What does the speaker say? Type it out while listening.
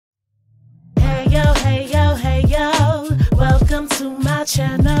to my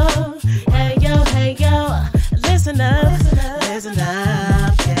channel. Hey yo, listen up,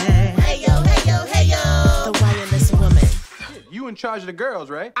 yeah. Hey yo, the wireless woman. You in charge of the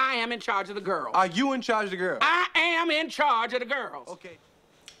girls, right? I am in charge of the girls. Are you in charge of the girls? I am in charge of the girls. Okay.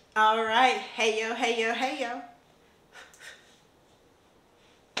 All right, hey yo.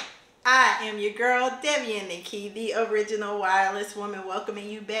 I am your girl, Devian Nikei, the original wireless woman, welcoming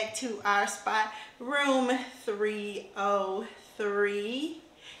you back to our spot, room 303.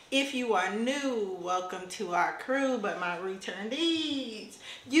 If you are new, welcome to our crew, but my returnees,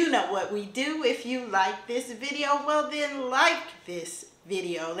 you know what we do. If you like this video, well then like this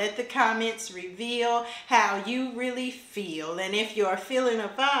video. Let the comments reveal how you really feel. And if you're feeling a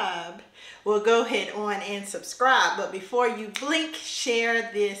vibe, well, go ahead on and subscribe. But before you blink, share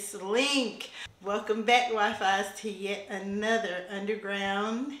this link. Welcome back, Wi-Fi's, to yet another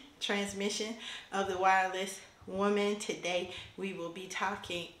underground transmission of the Wireless Woman. Today, we will be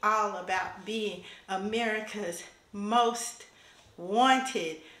talking all about being America's most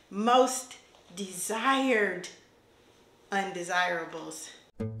wanted, most desired undesirables.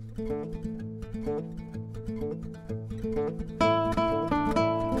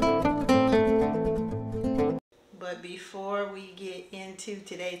 But before we get into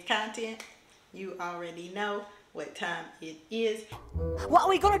today's content, you already know what time it is. What are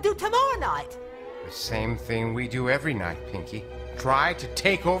we gonna do tomorrow night? The same thing we do every night, Pinky. Try to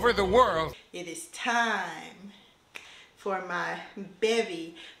take over the world. It is time for my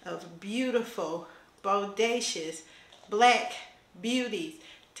bevy of beautiful, bodacious, black beauties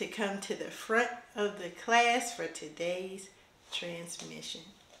to come to the front of the class for today's transmission.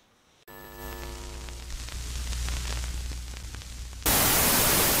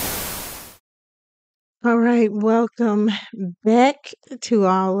 All right, welcome back to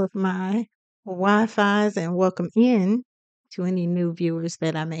all of my Wi-Fi's and welcome in to any new viewers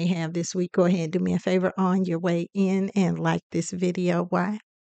that I may have this week. Go ahead and do me a favor on your way in and like this video. Why?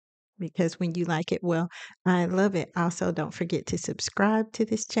 Because when you like it, well, I love it. Also, don't forget to subscribe to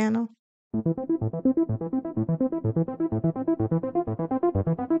this channel.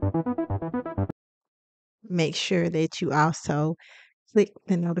 Make sure that you also click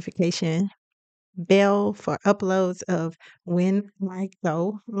the notification bell for uploads of when I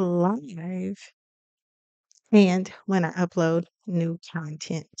go live and when I upload new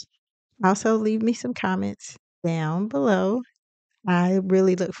content. Also, leave me some comments down below. I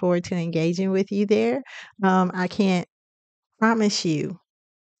really look forward to engaging with you there. I can't promise you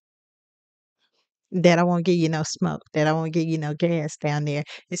that I won't give you no smoke, that I won't give you no gas down there,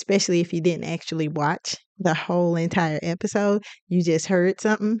 especially if you didn't actually watch the whole entire episode. You just heard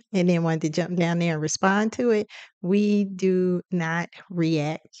something and then wanted to jump down there and respond to it. We do not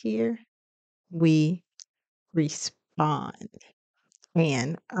react here. We respond.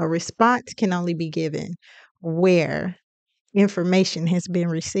 And a response can only be given where information has been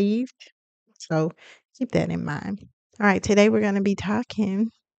received. So keep that in mind. All right, today we're going to be talking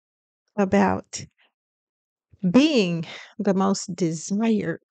about being the most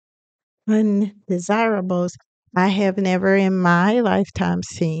desired undesirables. I have never in my lifetime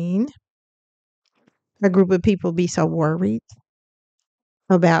seen a group of people be so worried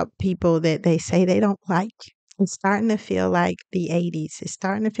about people that they say they don't like. It's starting to feel like the 80s. It's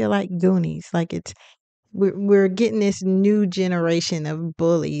starting to feel like Goonies. Like we're getting this new generation of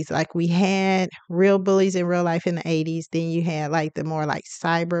bullies. Like we had real bullies in real life in the 80s. Then you had like the more like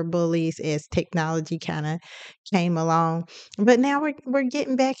cyber bullies as technology kind of came along. But now we're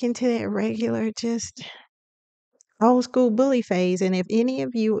getting back into that regular, just old school bully phase. And if any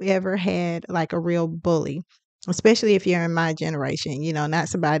of you ever had like a real bully, especially if you're in my generation, you know, not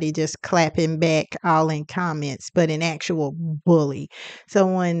somebody just clapping back all in comments, but an actual bully,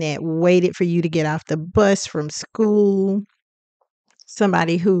 someone that waited for you to get off the bus from school,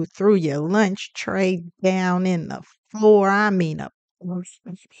 somebody who threw your lunch tray down in the floor. I mean,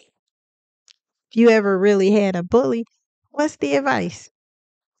 if you ever really had a bully, what's the advice?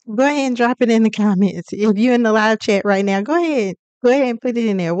 Go ahead and drop it in the comments. If you're in the live chat right now, go ahead and put it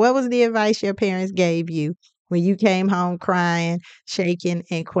in there. What was the advice your parents gave you when you came home crying, shaking,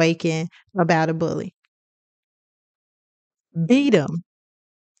 and quaking about a bully? Beat them.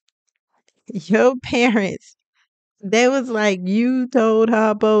 Your parents, they was like, you told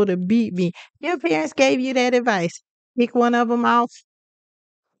Harpo to beat me. Your parents gave you that advice. Pick one of them off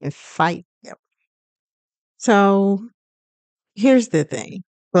and fight them. So here's the thing.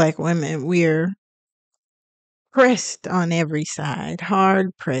 Black women, we're pressed on every side,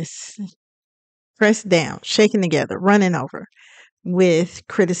 hard pressed down, shaken together, running over with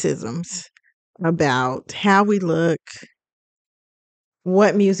criticisms about how we look,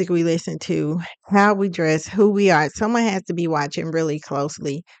 what music we listen to, how we dress, who we are. Someone has to be watching really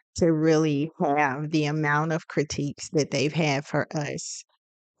closely to really have the amount of critiques that they've had for us.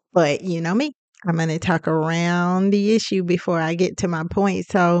 But you know me, I'm going to talk around the issue before I get to my point.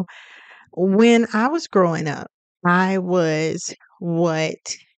 So, when I was growing up, I was what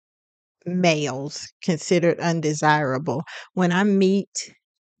males considered undesirable. When I meet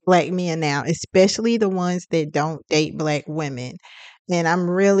Black men now, especially the ones that don't date Black women, and I'm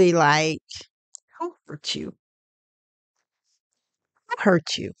really like, who hurt you? Who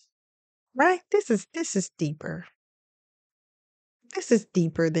hurt you? Right? This is deeper. This is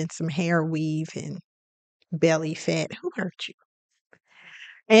deeper than some hair weave and belly fat. Who hurt you?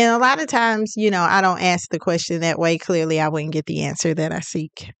 And a lot of times, I don't ask the question that way. Clearly, I wouldn't get the answer that I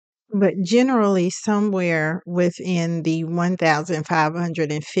seek. But generally, somewhere within the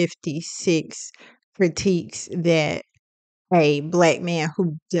 1,556 critiques that a Black man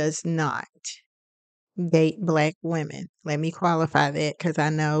who does not date Black women, let me qualify that because I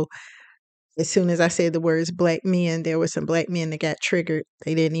know as soon as I said the words Black men, there were some Black men that got triggered.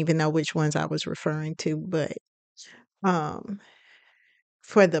 They didn't even know which ones I was referring to. But um,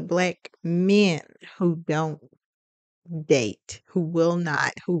 for the Black men who don't date, who will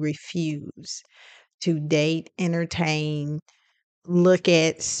not, who refuse to date, entertain, look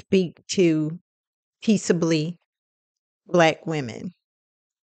at, speak to peaceably Black women,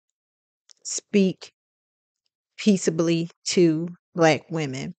 speak peaceably to Black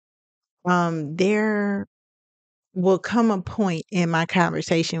women. There will come a point in my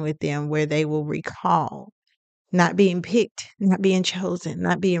conversation with them where they will recall not being picked, not being chosen,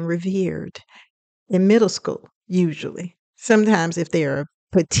 not being revered in middle school, usually. Sometimes if they're a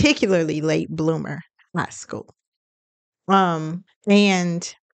particularly late bloomer, high school.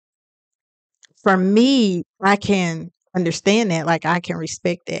 And for me, I can understand that. Like, I can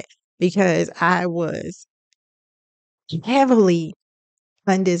respect that because I was heavily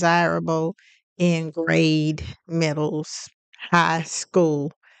undesirable in grade, middles, high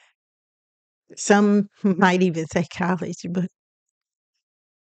school. Some might even say college,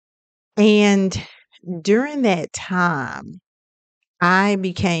 and during that time, I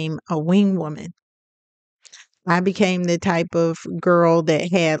became a wing woman. I became the type of girl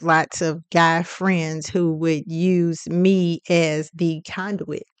that had lots of guy friends who would use me as the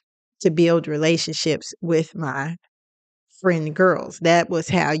conduit to build relationships with my friend girls. That was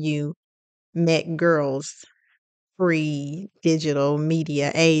how you met girls pre-digital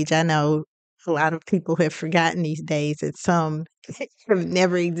media age. I know a lot of people have forgotten these days that some have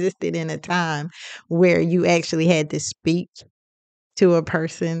never existed in a time where you actually had to speak to a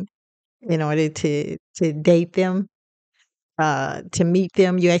person in order to date them. To meet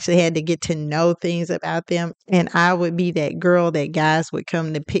them, you actually had to get to know things about them. And I would be that girl that guys would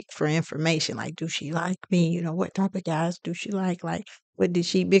come to pick for information. Like, do she like me? What type of guys do she like? Like, what did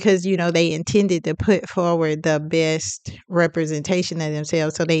she, because, they intended to put forward the best representation of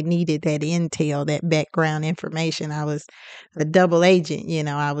themselves. So they needed that intel, that background information. I was a double agent,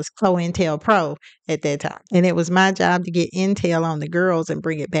 I was co-intel pro at that time. And it was my job to get intel on the girls and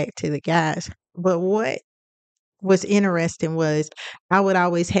bring it back to the guys. But what's interesting was I would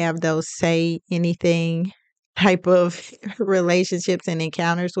always have those say anything type of relationships and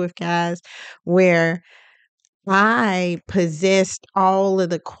encounters with guys where I possessed all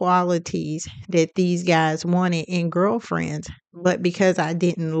of the qualities that these guys wanted in girlfriends, but because I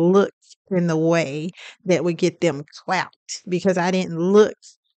didn't look in the way that would get them clout, because I didn't look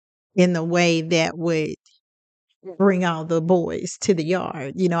in the way that would bring all the boys to the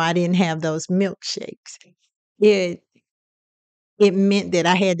yard, I didn't have those milkshakes. It meant that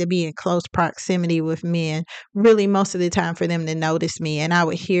I had to be in close proximity with men, really most of the time for them to notice me. And I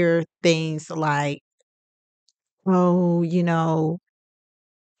would hear things like, oh,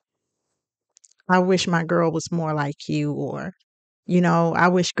 I wish my girl was more like you, or, I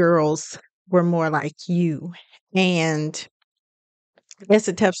wish girls were more like you. And that's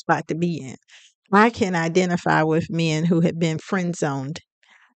a tough spot to be in. I can identify with men who have been friend zoned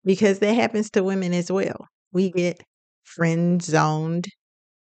because that happens to women as well. We get friend zoned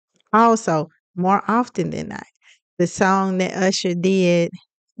also more often than not. The song that Usher did,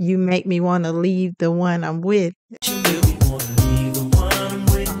 "You Make Me Want to Leave the One I'm With."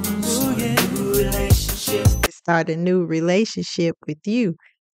 Start a new relationship with you.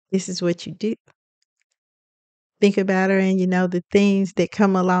 This is what you do. Think about her and the things that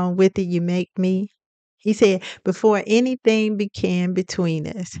come along with it. You make me. He said, before anything began between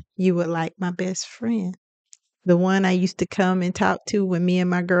us, you were like my best friend. The one I used to come and talk to when me and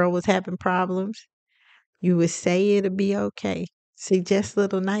my girl was having problems. You would say it'll be okay. suggest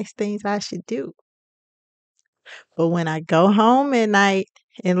little nice things I should do. But when I go home at night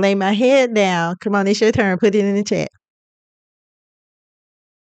and lay my head down, come on, it's your turn. Put it in the chat.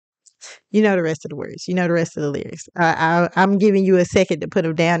 You know the rest of the words. You know the rest of the lyrics. I'm giving you a second to put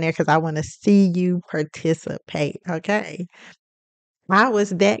them down there because I want to see you participate. Okay. I was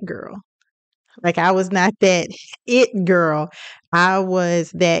that girl. Like, I was not that it girl. I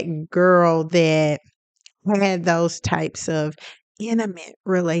was that girl that had those types of intimate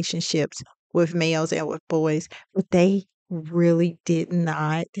relationships with males and with boys, but they really did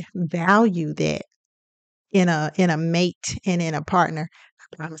not value that in a mate and in a partner.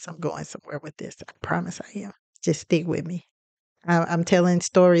 I promise I'm going somewhere with this. I promise I am. Just stick with me. I'm telling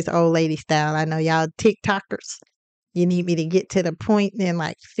stories old lady style. I know y'all TikTokers. You need me to get to the point in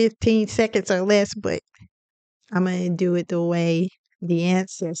like 15 seconds or less, but I'm going to do it the way the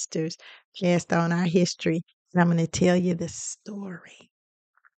ancestors passed on our history. And I'm going to tell you the story.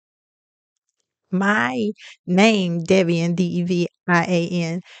 My name, Devian,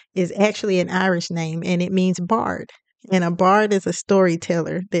 DEVIAN, is actually an Irish name, and it means bard. And a bard is a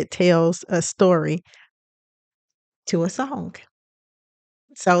storyteller that tells a story to a song.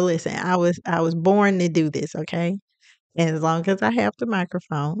 So listen, I was born to do this, okay? And as long as I have the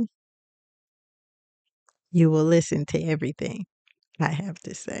microphone, you will listen to everything I have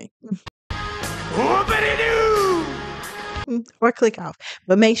to say. Or click off.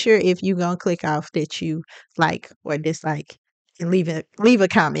 But make sure if you're going to click off that you like or dislike and leave a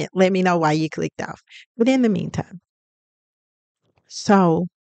comment. Let me know why you clicked off. But in the meantime, so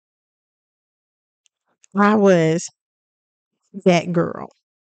I was that girl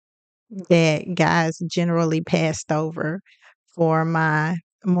that guys generally passed over for my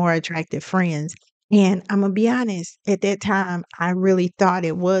more attractive friends. And I'm going to be honest, at that time, I really thought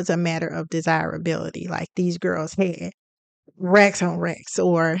it was a matter of desirability. Like, these girls had racks on racks,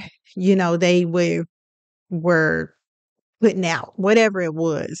 or, they were putting out whatever it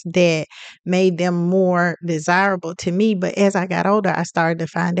was that made them more desirable to me. But as I got older, I started to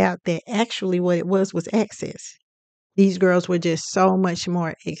find out that actually what it was access. These girls were just so much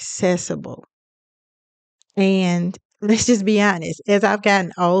more accessible. And let's just be honest, as I've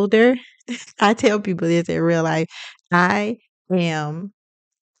gotten older, I tell people this in real life, I am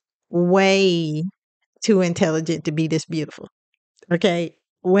way too intelligent to be this beautiful. Okay.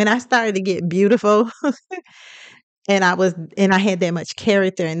 When I started to get beautiful and I had that much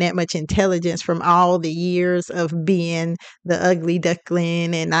character and that much intelligence from all the years of being the ugly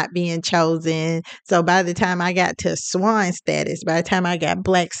duckling and not being chosen. So by the time I got to swan status, by the time I got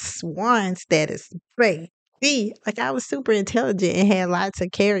black swan status, baby, like, I was super intelligent and had lots of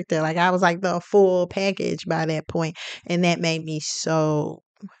character. Like, I was like the full package by that point. And that made me so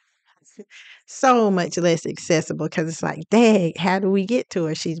much less accessible, because it's like, dang, how do we get to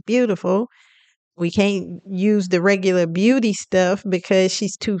her? She's beautiful. We can't use the regular beauty stuff because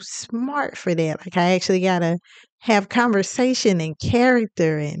she's too smart for that. Like, I actually got to have conversation and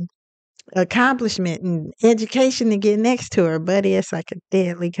character and accomplishment and education to get next to her. But it's like a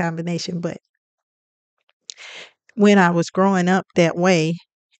deadly combination. But when I was growing up that way,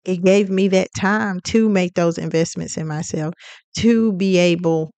 it gave me that time to make those investments in myself, to be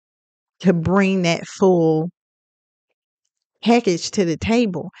able to bring that full package to the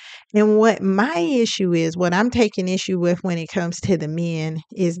table. And what my issue is, what I'm taking issue with when it comes to the men,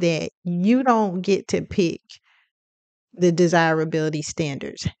 is that you don't get to pick the desirability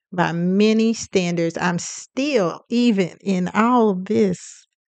standards. By many standards, I'm still, even in all this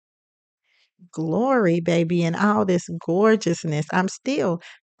glory, baby, and all this gorgeousness, I'm still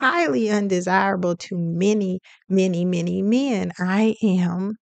highly undesirable to many, many, many men. I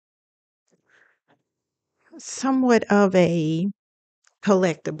am somewhat of a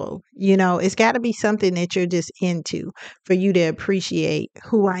collectible. It's got to be something that you're just into for you to appreciate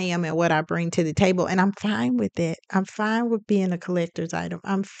who I am and what I bring to the table. And I'm fine with that. I'm fine with being a collector's item.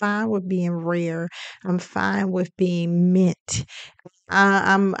 I'm fine with being rare. I'm fine with being mint.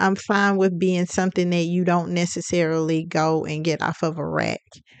 I'm fine with being something that you don't necessarily go and get off of a rack.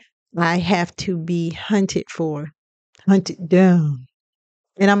 I have to be hunted down.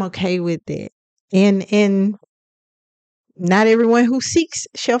 And I'm okay with that. And not everyone who seeks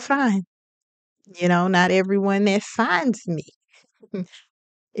shall find. Not everyone that finds me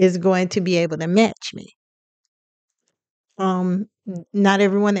is going to be able to match me. Not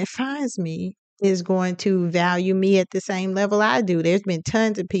everyone that finds me is going to value me at the same level I do. There's been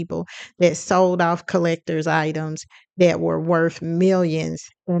tons of people that sold off collector's items that were worth millions,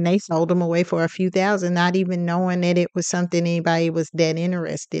 and they sold them away for a few thousand, not even knowing that it was something anybody was that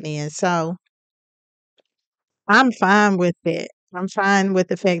interested in. So I'm fine with that. I'm fine with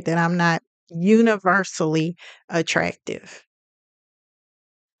the fact that I'm not universally attractive.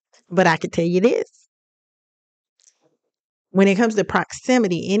 But I can tell you this. When it comes to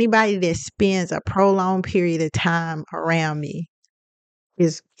proximity, anybody that spends a prolonged period of time around me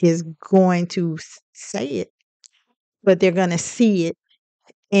is going to say it, but they're going to see it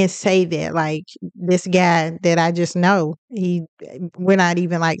and say that. Like this guy that I just know, we're not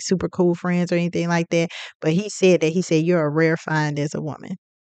even like super cool friends or anything like that, but he said you're a rare find as a woman.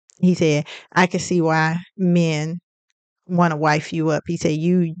 He said, I can see why men want to wife you up. He said,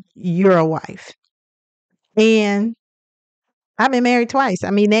 you're a wife. And I've been married twice.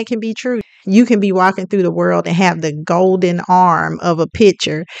 I mean, that can be true. You can be walking through the world and have the golden arm of a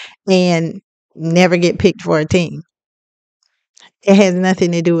pitcher and never get picked for a team. It has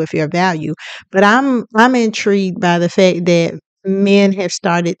nothing to do with your value. But I'm intrigued by the fact that men have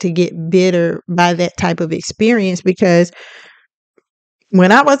started to get bitter by that type of experience, because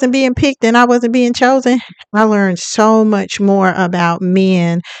when I wasn't being picked and I wasn't being chosen, I learned so much more about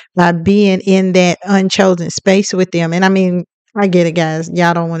men by being in that unchosen space with them. And I mean, I get it, guys.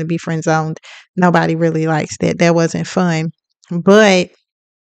 Y'all don't want to be friend zoned. Nobody really likes that. That wasn't fun. But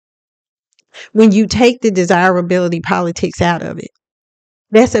when you take the desirability politics out of it,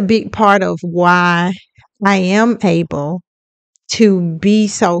 that's a big part of why I am able to be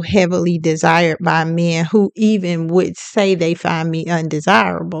so heavily desired by men who even would say they find me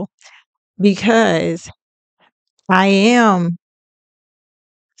undesirable, because I am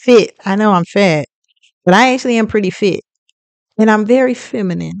fit. I know I'm fat, but I actually am pretty fit, and I'm very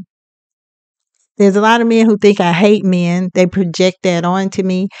feminine. There's a lot of men who think I hate men. They project that onto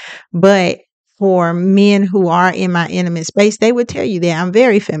me, but for men who are in my intimate space, they would tell you that I'm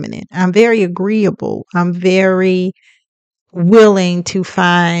very feminine. I'm very agreeable. I'm very willing to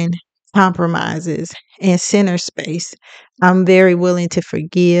find compromises and center space. I'm very willing to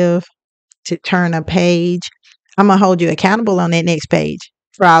forgive, to turn a page. I'm going to hold you accountable on that next page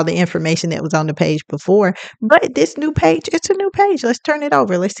for all the information that was on the page before. But this new page, it's a new page. Let's turn it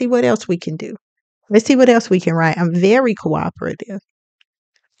over. Let's see what else we can do. Let's see what else we can write. I'm very cooperative.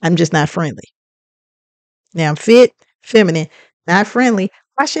 I'm just not friendly. Now, I'm fit, feminine, not friendly.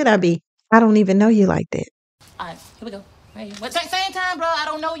 Why should I be? I don't even know you like that. All right, here we go. Right here. What, same time, bro. I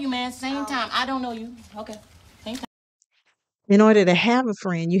don't know you, man. Same time. I don't know you. Okay. Same time. In order to have a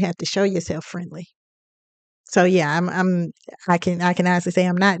friend, you have to show yourself friendly. So yeah, I can honestly say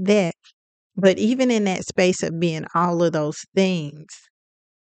I'm not that. But even in that space of being all of those things,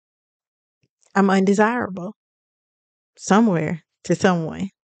 I'm undesirable somewhere to someone.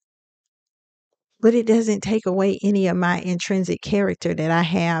 But it doesn't take away any of my intrinsic character that I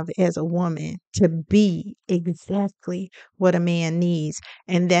have as a woman to be exactly what a man needs.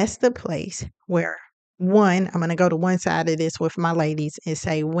 And that's the place where, one, I'm going to go to one side of this with my ladies and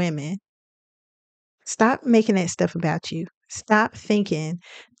say, women, stop making that stuff about you. Stop thinking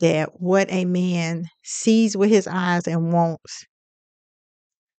that what a man sees with his eyes and wants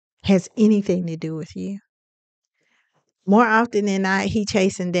has anything to do with you. More often than not, he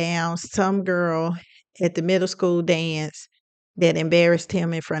chasing down some girl at the middle school dance that embarrassed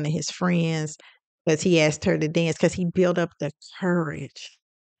him in front of his friends because he asked her to dance, because he built up the courage.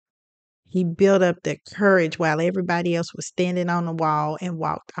 He built up the courage while everybody else was standing on the wall and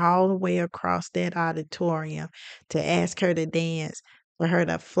walked all the way across that auditorium to ask her to dance, for her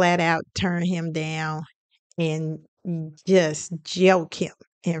to flat out turn him down and just joke him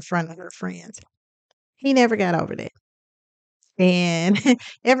in front of her friends. He never got over that. And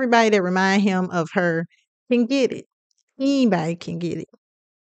everybody that remind him of her can get it. Anybody can get it.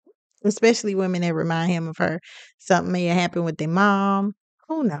 Especially women that remind him of her. Something may have happened with their mom.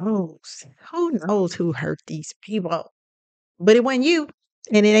 Who knows? Who knows who hurt these people? But it wasn't you.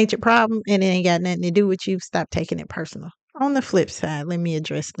 And it ain't your problem. And it ain't got nothing to do with you. Stop taking it personal. On the flip side, let me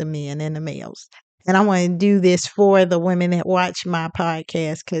address the men and the males. And I want to do this for the women that watch my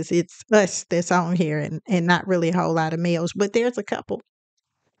podcast, because it's us that's on here and not really a whole lot of males, but there's a couple.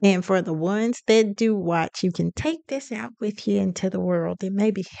 And for the ones that do watch, you can take this out with you into the world and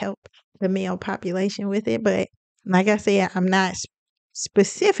maybe help the male population with it. But like I said, I'm not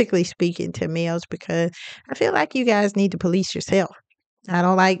specifically speaking to males, because I feel like you guys need to police yourself. I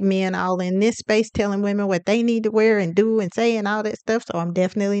don't like men all in this space telling women what they need to wear and do and say and all that stuff. So I'm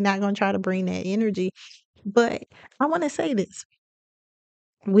definitely not going to try to bring that energy. But I want to say this.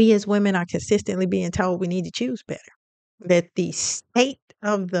 We as women are consistently being told we need to choose better. That the state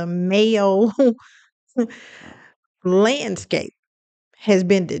of the male landscape has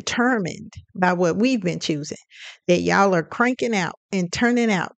been determined by what we've been choosing. That y'all are cranking out and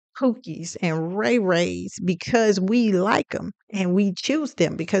turning out Pookies and Ray Rays because we like them and we choose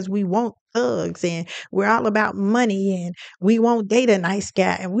them because we want thugs and we're all about money and we won't date a nice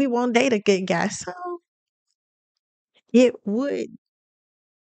guy and we won't date a good guy. So it would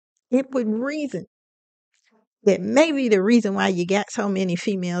reason that maybe the reason why you got so many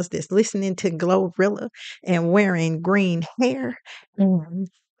females that's listening to Glorilla and wearing green hair and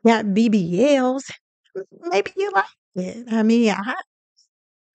got BBLs, maybe you like it. I mean,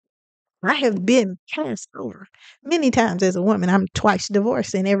 I have been passed over many times as a woman. I'm twice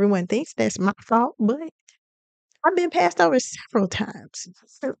divorced, and everyone thinks that's my fault, but I've been passed over several times.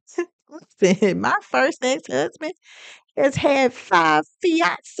 Listen, my first ex-husband has had 5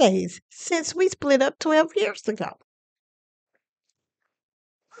 fiancés since we split up 12 years ago.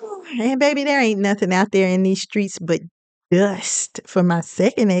 And baby, there ain't nothing out there in these streets but dust for my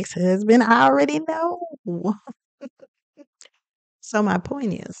second ex-husband. I already know. So my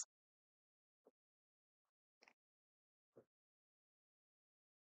point is,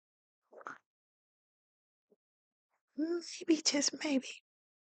 maybe, just maybe,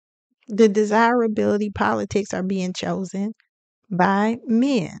 the desirability politics are being chosen by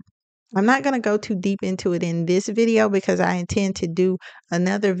men. I'm not going to go too deep into it in this video because I intend to do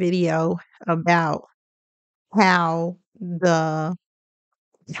another video about how the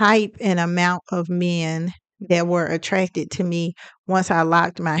type and amount of men that were attracted to me once I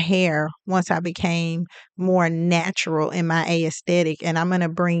locked my hair, once I became more natural in my aesthetic. And I'm going to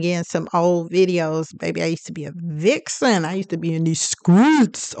bring in some old videos. Baby, I used to be a vixen. I used to be in these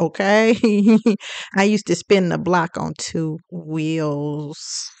skirts, okay? I used to spin the block on 2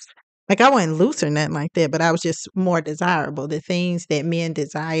 wheels. Like, I wasn't loose or nothing like that, but I was just more desirable. The things that men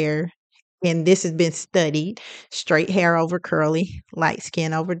desire, and this has been studied: straight hair over curly, light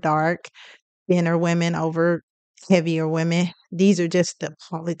skin over dark, thinner women over heavier women. These are just the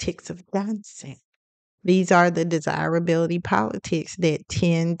politics of dancing. These are the desirability politics that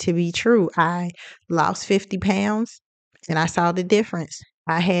tend to be true. I lost 50 pounds and I saw the difference.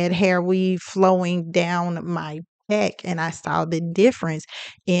 I had hair weave flowing down my back and I saw the difference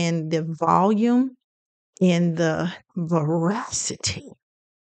in the volume, in the veracity,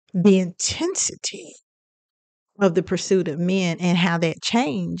 the intensity of the pursuit of men, and how that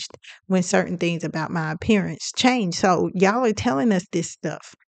changed when certain things about my appearance changed. So y'all are telling us this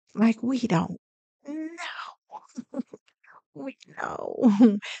stuff like we don't know. We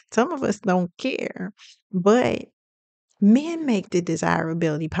know. Some of us don't care, but men make the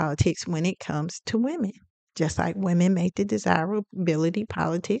desirability politics when it comes to women, just like women make the desirability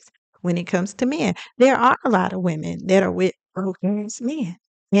politics when it comes to men. There are a lot of women that are with broke-ass men,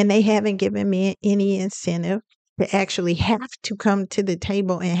 and they haven't given men any incentive to actually have to come to the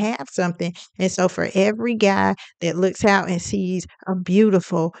table and have something. And so for every guy that looks out and sees a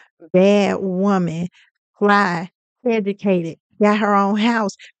beautiful, bad woman, fly, educated, got her own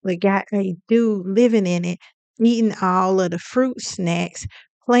house, but got a dude living in it, eating all of the fruit snacks,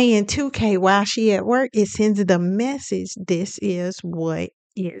 playing 2K while she at work, it sends the message, this is what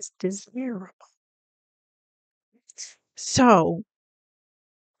is desirable. So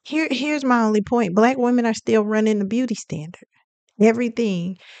here's my only point. Black women are still running the beauty standard.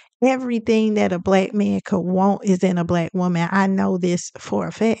 Everything that a black man could want is in a black woman. I know this for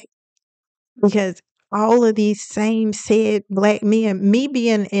a fact because all of these same said black men, me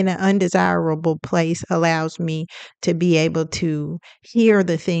being in an undesirable place allows me to be able to hear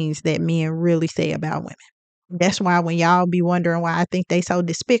the things that men really say about women. That's why when y'all be wondering why I think they so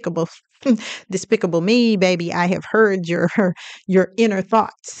despicable, despicable me, baby, I have heard your inner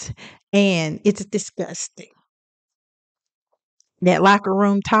thoughts, and it's disgusting. That locker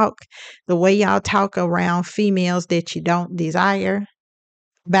room talk, the way y'all talk around females that you don't desire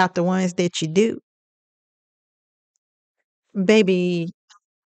about the ones that you do, baby,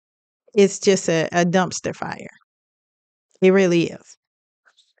 it's just a dumpster fire. It really is.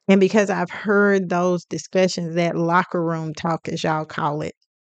 And because I've heard those discussions, that locker room talk, as y'all call it,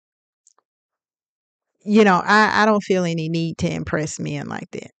 I don't feel any need to impress men like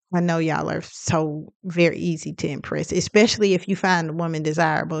that. I know y'all are so very easy to impress, especially if you find a woman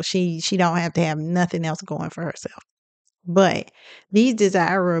desirable. She don't have to have nothing else going for herself. But these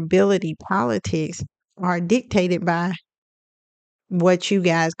desirability politics are dictated by what you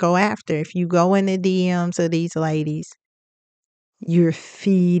guys go after. If you go in the DMs of these ladies, you're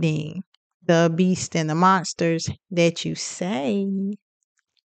feeding the beast and the monsters that you say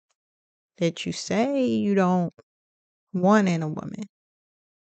you don't want in a woman.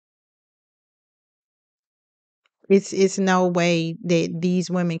 It's no way that these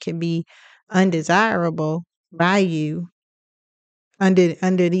women can be undesirable by you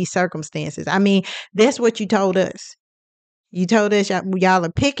under these circumstances. I mean, that's what you told us. You told us y'all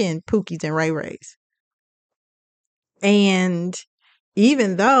are picking Pookies and Ray Rays. And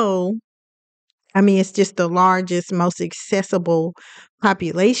even though, I mean, it's just the largest, most accessible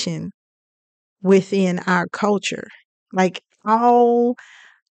population within our culture. Like, all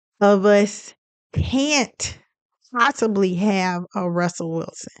of us can't possibly have a Russell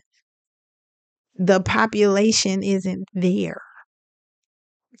Wilson. The population isn't there.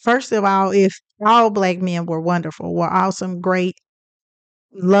 First of all, if all Black men were wonderful, were awesome, great,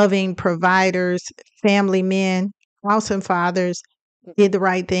 loving providers, family men, awesome fathers, did the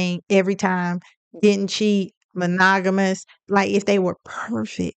right thing every time, didn't cheat, monogamous, like if they were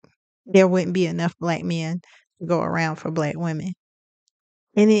perfect, there wouldn't be enough Black men to go around for Black women.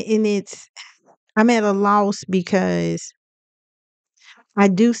 And I'm at a loss because I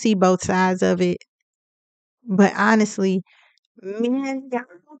do see both sides of it, but honestly, men gotta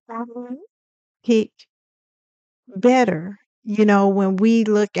pick better. You know, when we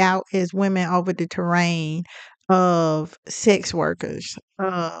look out as women over the terrain of sex workers,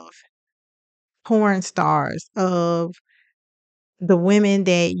 of porn stars, of the women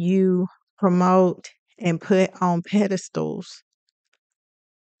that you promote and put on pedestals,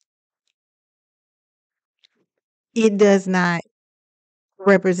 it does not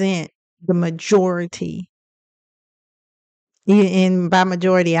represent the majority. And by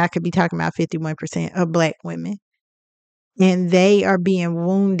majority, I could be talking about 51% of Black women. And they are being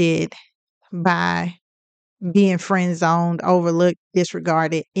wounded by being friend zoned, overlooked,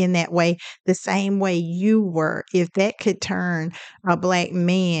 disregarded in that way, the same way you were. If that could turn a Black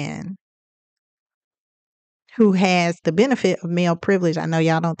man who has the benefit of male privilege, I know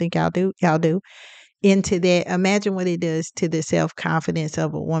y'all don't think y'all do, into that, imagine what it does to the self-confidence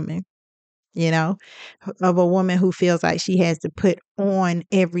of a woman. You know, of a woman who feels like she has to put on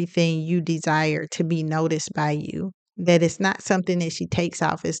everything you desire to be noticed by you. That it's not something that she takes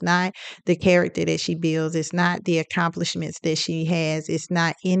off. It's not the character that she builds. It's not the accomplishments that she has. It's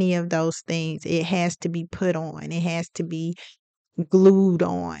not any of those things. It has to be put on. It has to be glued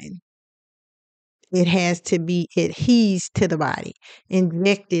on. It has to be adhesed to the body,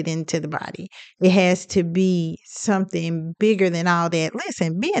 injected into the body. It has to be something bigger than all that.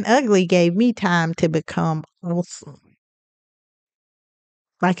 Listen, being ugly gave me time to become awesome.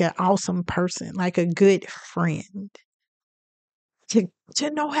 Like an awesome person, like a good friend. To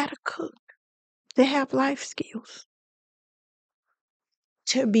know how to cook, to have life skills,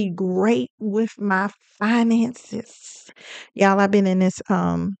 to be great with my finances. Y'all, I've been in this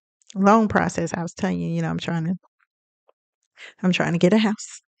loan process. I was telling you, you know, I'm trying to get a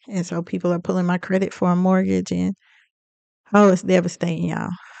house. And so people are pulling my credit for a mortgage, and it's devastating,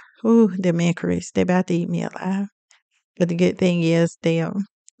 y'all. Ooh, them inquiries, they're about to eat me alive. But the good thing is they'll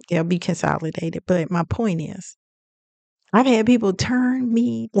be consolidated. But my point is, I've had people turn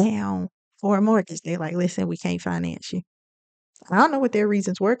me down for a mortgage. They're like, listen, we can't finance you. I don't know what their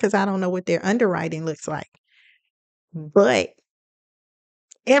reasons were because I don't know what their underwriting looks like. But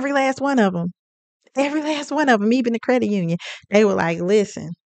every last one of them, even the credit union, they were like,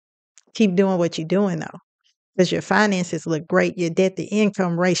 listen, keep doing what you're doing though. Because your finances look great. Your debt to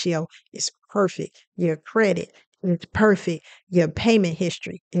income ratio is perfect. Your credit is perfect. Your payment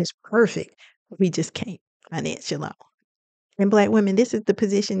history is perfect. We just can't finance your loan. And Black women, this is the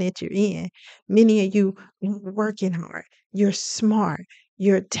position that you're in. Many of you are working hard. You're smart.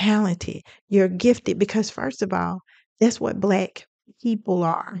 You're talented. You're gifted. Because first of all, that's what Black people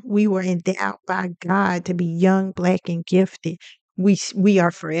are. We were endowed by God to be young, Black, and gifted. We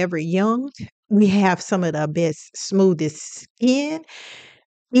are forever young. We have some of the best, smoothest skin.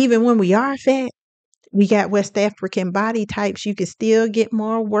 Even when we are fat, we got West African body types. You can still get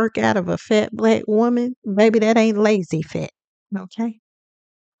more work out of a fat Black woman. Baby, that ain't lazy fat. Okay.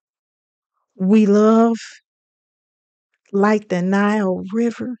 We love like the Nile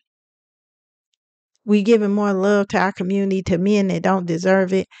River. We giving more love to our community, to men that don't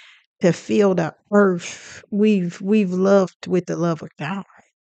deserve it, to feel the earth. We've loved with the love of God.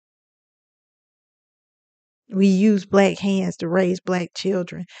 We use Black hands to raise Black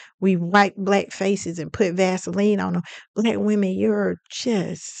children. We wipe Black faces and put Vaseline on them. Black women, you're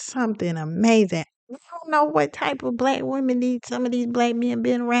just something amazing. I don't know what type of Black women some of these Black men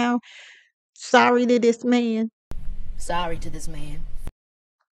been around. Sorry to this man. Sorry to this man.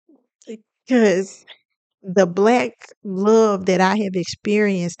 Because the Black love that I have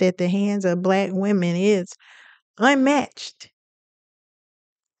experienced at the hands of Black women is unmatched.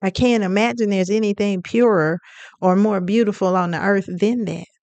 I can't imagine there's anything purer or more beautiful on the earth than that.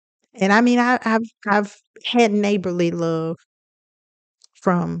 And I mean, I've had neighborly love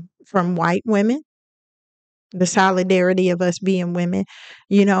from white women, the solidarity of us being women.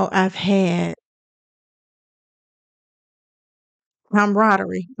 You know, I've had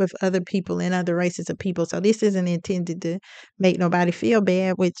camaraderie with other people and other races of people. So this isn't intended to make nobody feel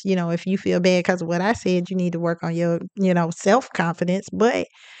bad, which, you know, if you feel bad because of what I said, you need to work on your, you know, self-confidence. But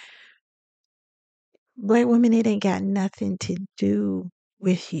black women, it ain't got nothing to do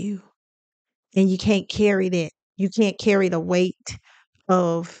with you. And you can't carry that. You can't carry the weight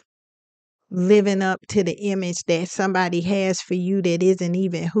of living up to the image that somebody has for you that isn't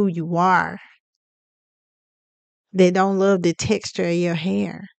even who you are. They don't love the texture of your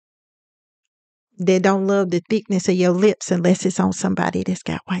hair. They don't love the thickness of your lips unless it's on somebody that's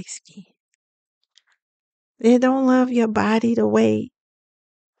got white skin. They don't love your body the way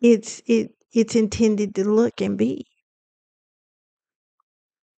it's intended to look and be.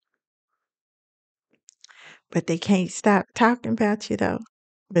 But they can't stop talking about you though.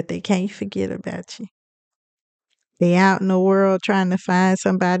 But they can't forget about you. They out in the world trying to find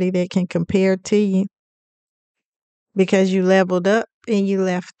somebody that can compare to you because you leveled up and you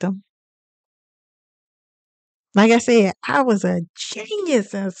left them. Like I said, I was a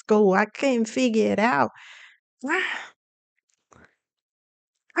genius in school. I couldn't figure it out.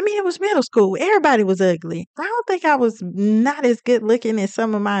 I mean, it was middle school. Everybody was ugly. I don't think I was not as good looking as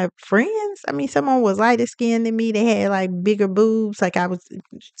some of my friends. I mean, someone was lighter skinned than me. They had like bigger boobs. Like I was,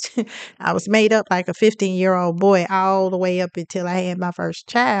 I was made up like a 15-year-old boy all the way up until I had my first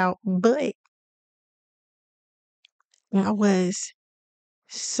child. But I was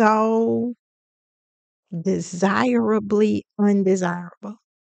so desirably undesirable.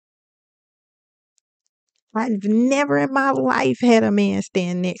 I've never in my life had a man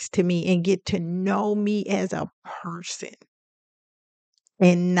stand next to me and get to know me as a person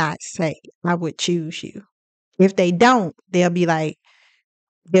and not say, I would choose you. If they don't, they'll be like,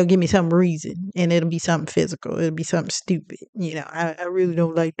 they'll give me some reason and it'll be something physical. It'll be something stupid. You know, I really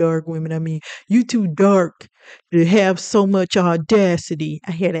don't like dark women. I mean, you too dark to have so much audacity.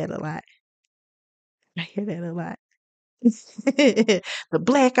 I hear that a lot. The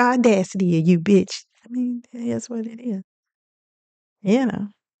black audacity of you, bitch. I mean, that's what it is. You know,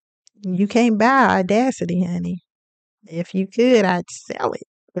 you can't buy audacity, honey. If you could, I'd sell it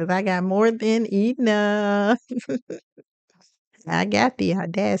because I got more than enough. I got the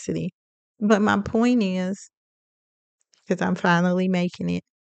audacity. But my point is, because I'm finally making it,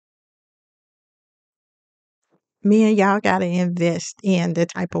 me and y'all got to invest in the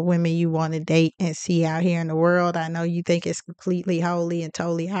type of women you want to date and see out here in the world. I know you think it's completely, wholly, and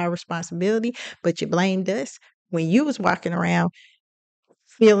totally our responsibility, but you blamed us when you was walking around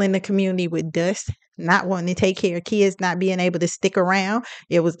filling the community with dust, not wanting to take care of kids, not being able to stick around.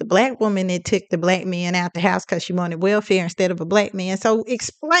 It was the black woman that took the black man out the house because she wanted welfare instead of a black man. So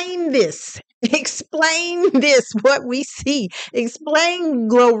explain this. Explain this, what we see. Explain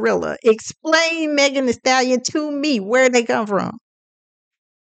Glorilla. Explain Megan Thee Stallion to me, where they come from.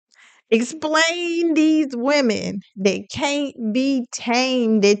 Explain these women that can't be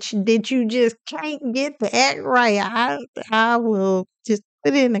tamed, that you just can't get to act right. I will just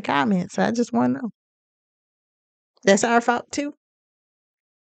put it in the comments. I just want to know. That's our fault too.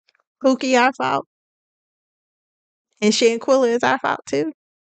 Pookie, our fault. And Shanquilla is our fault too.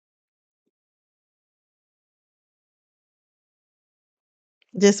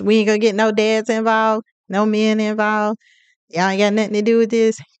 Just we ain't gonna get no dads involved, no men involved. Y'all ain't got nothing to do with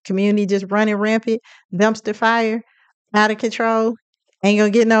this. Community just running rampant, dumpster fire, out of control. Ain't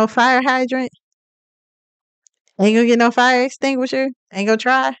gonna get no fire hydrant. Ain't gonna get no fire extinguisher. Ain't gonna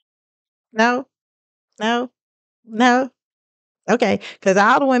try. No, no, no. Okay, because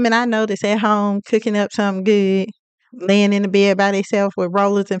all the women I know that's at home cooking up something good, laying in the bed by themselves with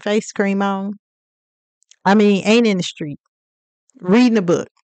rollers and face cream on. I mean, ain't in the street, reading a book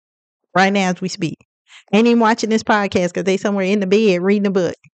right now as we speak. Ain't even watching this podcast because they somewhere in the bed reading a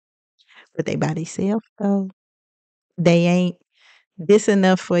book. But they by themselves, though. They ain't this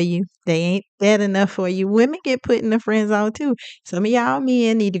enough for you. They ain't that enough for you. Women get put in the friend zone too. Some of y'all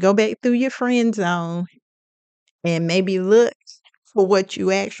men need to go back through your friend zone and maybe look for what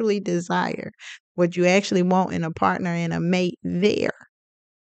you actually desire, what you actually want in a partner and a mate there.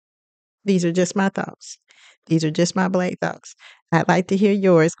 These are just my thoughts. These are just my black thoughts. I'd like to hear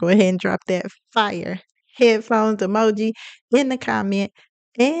yours. Go ahead and drop that fire headphones emoji in the comment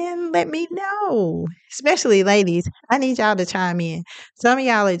and let me know. Especially ladies, I need y'all to chime in. Some of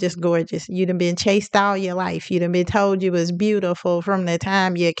y'all are just gorgeous. You done been chased all your life. You done been told you was beautiful from the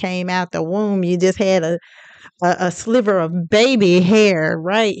time you came out the womb. You just had a sliver of baby hair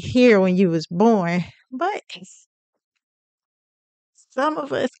right here when you was born. But Some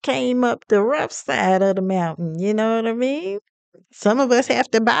of us came up the rough side of the mountain. You know what I mean? Some of us have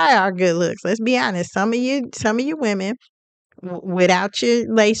to buy our good looks. Let's be honest. Some of you women, without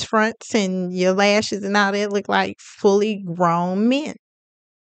your lace fronts and your lashes and all that, look like fully grown men.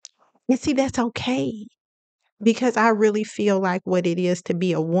 And see, that's okay. Because I really feel like what it is to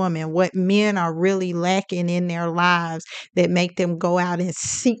be a woman, what men are really lacking in their lives that make them go out and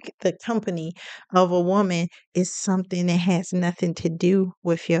seek the company of a woman is something that has nothing to do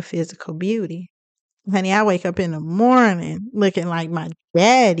with your physical beauty. Honey, I wake up in the morning looking like my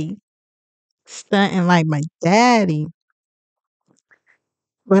daddy, stunting like my daddy.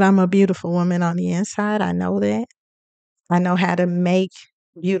 But I'm a beautiful woman on the inside. I know that. I know how to make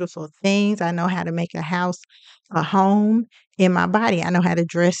beautiful things. I know how to make a house a home in my body. I know how to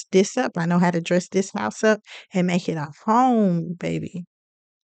dress this up. I know how to dress this house up and make it a home, baby.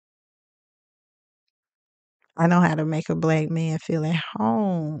 I know how to make a black man feel at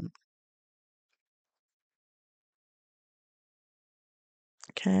home.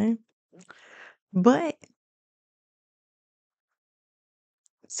 Okay. But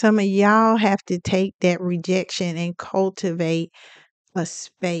some of y'all have to take that rejection and cultivate a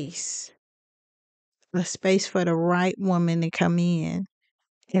space for the right woman to come in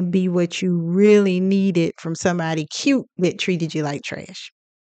and be what you really needed from somebody cute that treated you like trash.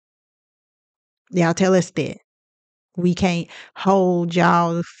 Y'all tell us that. We can't hold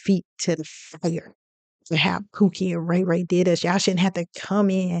y'all feet to the fire for how Pookie and Ray Ray did us. Y'all shouldn't have to come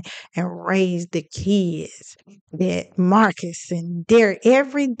in and raise the kids that Marcus and Derek,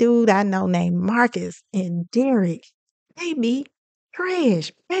 every dude I know named Marcus and Derek, they be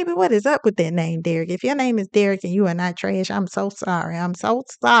trash. Baby, what is up with that name, Derek? If your name is Derek and you are not trash, I'm so sorry. I'm so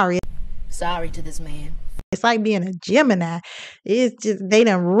sorry. Sorry to this man. It's like being a Gemini. It's just, they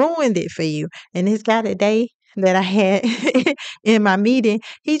done ruined it for you. And this guy today that I had in my meeting,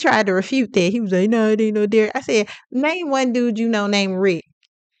 he tried to refute that. He was like, no, it ain't no Derek. I said, name one dude you know named Rick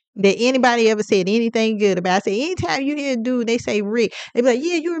that anybody ever said anything good about. I said, anytime you hear a dude, they say Rick. They be like,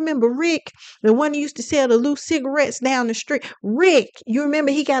 yeah, you remember Rick, the one who used to sell the loose cigarettes down the street. Rick, you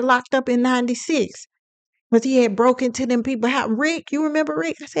remember he got locked up in 96. Because he had broke into them people. How Rick, you remember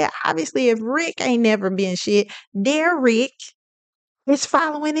Rick? I said, obviously, if Rick ain't never been shit, Derek is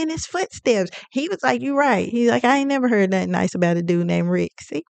following in his footsteps. He was like, you right. He's like, I ain't never heard nothing nice about a dude named Rick.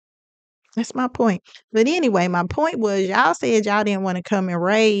 See? That's my point. But anyway, my point was y'all said y'all didn't want to come and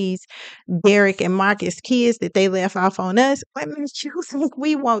raise Derek and Marcus kids that they left off on us. What makes you think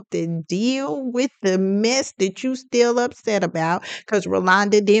we want to deal with the mess that you still upset about because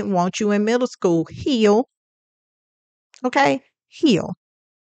Rolanda didn't want you in middle school? Heal. Okay? Heal.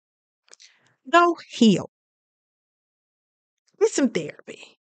 Go heal. Get some therapy.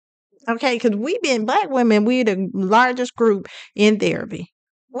 Okay? Because black women, we're the largest group in therapy.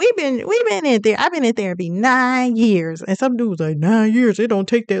 We've been in there. I've been in therapy 9 years. And some dudes like 9 years. It don't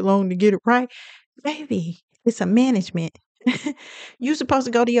take that long to get it right. Baby, it's a management. You're supposed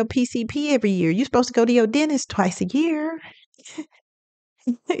to go to your PCP every year. You're supposed to go to your dentist twice a year.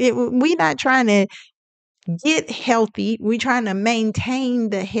 We're not trying to get healthy. We're trying to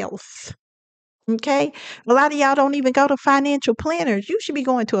maintain the health. Okay? A lot of y'all don't even go to financial planners. You should be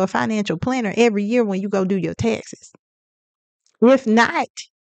going to a financial planner every year when you go do your taxes. If not,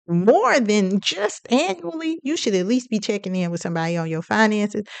 more than just annually, you should at least be checking in with somebody on your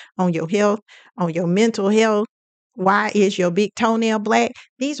finances, on your health, on your mental health. Why is your big toenail black?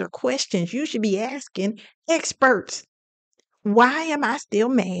 These are questions you should be asking experts. Why am I still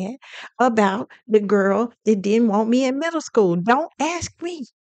mad about the girl that didn't want me in middle school? Don't ask me.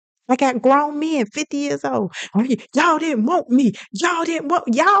 I got grown men, 50 years old. Y'all didn't want me.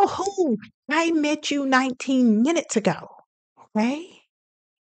 Y'all who? I met you 19 minutes ago. Okay?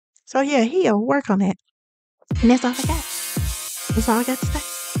 So yeah, he'll work on that. And that's all I got. That's all I got to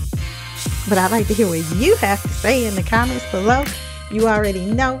say. But I'd like to hear what you have to say in the comments below. You already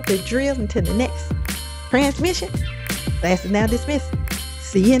know the drill. Until the next transmission. Class is now dismissed.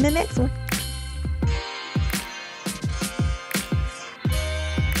 See you in the next one.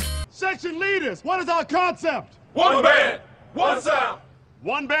 Section leaders, what is our concept? One band, one sound.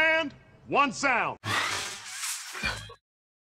 One band, one sound.